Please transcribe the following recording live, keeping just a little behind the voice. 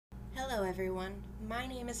Hello everyone, my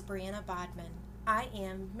name is Brianna Bodman. I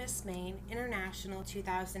am Miss Maine International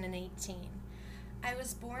 2018. I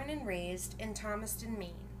was born and raised in Thomaston,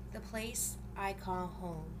 Maine, the place I call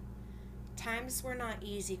home. Times were not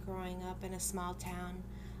easy growing up in a small town.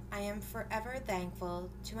 I am forever thankful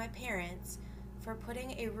to my parents for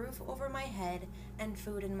putting a roof over my head and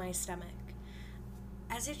food in my stomach.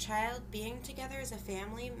 As a child, being together as a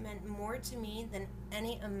family meant more to me than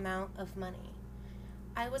any amount of money.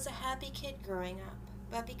 I was a happy kid growing up,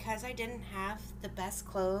 but because I didn't have the best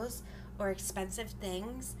clothes or expensive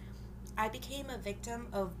things, I became a victim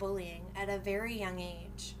of bullying at a very young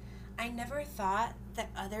age. I never thought that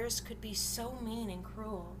others could be so mean and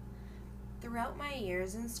cruel. Throughout my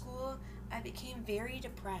years in school, I became very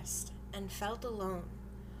depressed and felt alone.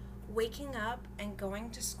 Waking up and going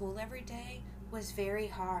to school every day was very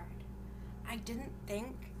hard. I didn't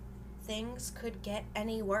think things could get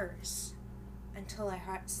any worse until I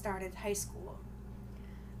started high school.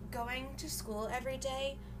 Going to school every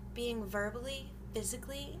day, being verbally,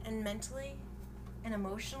 physically, and mentally and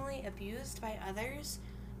emotionally abused by others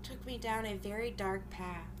took me down a very dark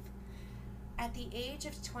path. At the age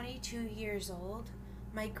of 22 years old,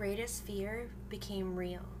 my greatest fear became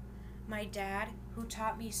real. My dad, who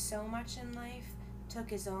taught me so much in life, took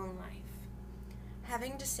his own life.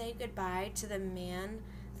 Having to say goodbye to the man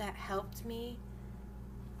that helped me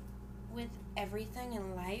with everything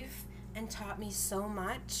in life and taught me so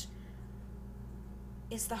much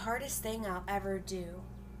is the hardest thing I'll ever do.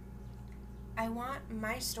 I want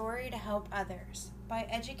my story to help others. By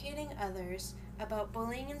educating others about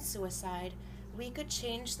bullying and suicide, we could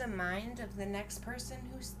change the mind of the next person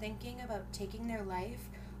who's thinking about taking their life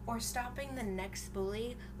or stopping the next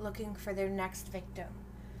bully looking for their next victim.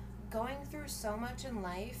 Going through so much in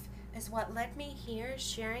life is what led me here,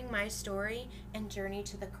 sharing my story and journey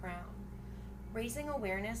to the crown. Raising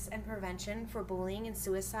awareness and prevention for bullying and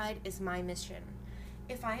suicide is my mission.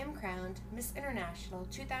 If I am crowned Miss International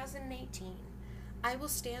 2018, I will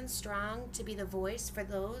stand strong to be the voice for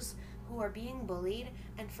those who are being bullied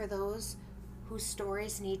and for those whose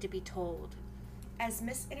stories need to be told. As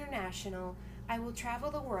Miss International, I will travel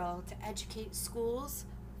the world to educate schools,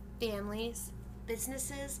 families,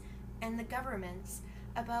 businesses, and the governments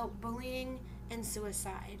about bullying and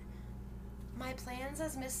suicide. My plans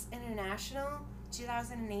as Miss International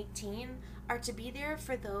 2018 are to be there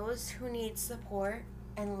for those who need support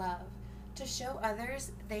and love, to show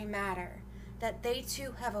others they matter, that they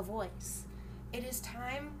too have a voice. It is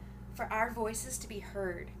time for our voices to be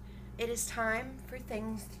heard. It is time for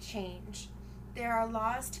things to change. There are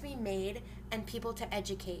laws to be made and people to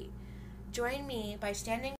educate. Join me by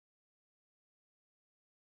standing